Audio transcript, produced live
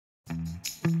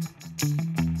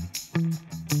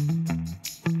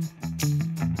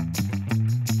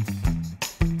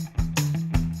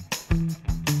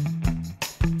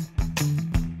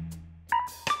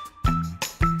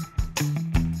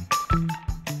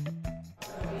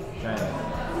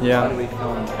Yeah. Why do we film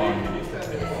on Canon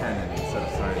instead of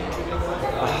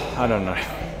Sony? I don't know.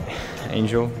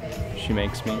 Angel, she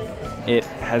makes me. It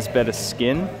has better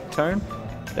skin tone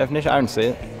definition. I don't see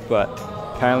it, but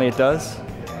apparently it does.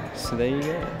 So there you go.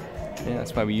 Yeah,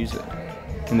 that's why we use it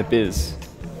in the biz.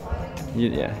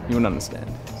 Yeah, you wouldn't understand.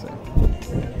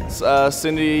 So.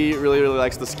 Cindy really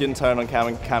likes the skin tone on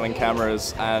Canon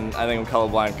cameras, and I think I'm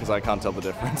colorblind because I can't tell the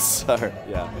difference. So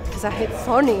yeah. Because I hate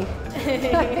Sony.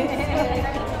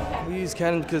 We use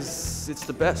Canon because it's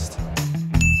the best.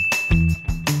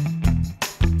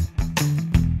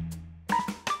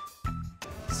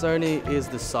 Sony is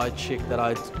the side chick that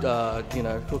I,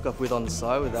 hook up with on the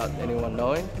side without anyone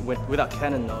knowing, without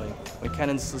Canon knowing. When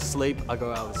Canon's asleep, I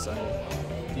go out with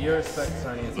Sony. Do you respect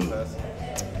Sony as a person?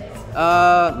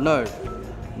 No.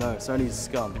 No, Sony's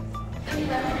scum.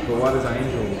 But why does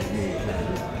Angel need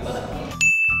Canon?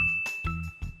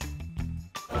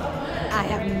 I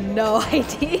have no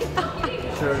idea.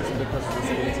 Sure it's because of the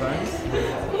skin tones?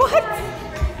 What?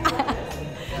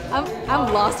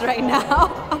 I'm lost right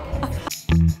now.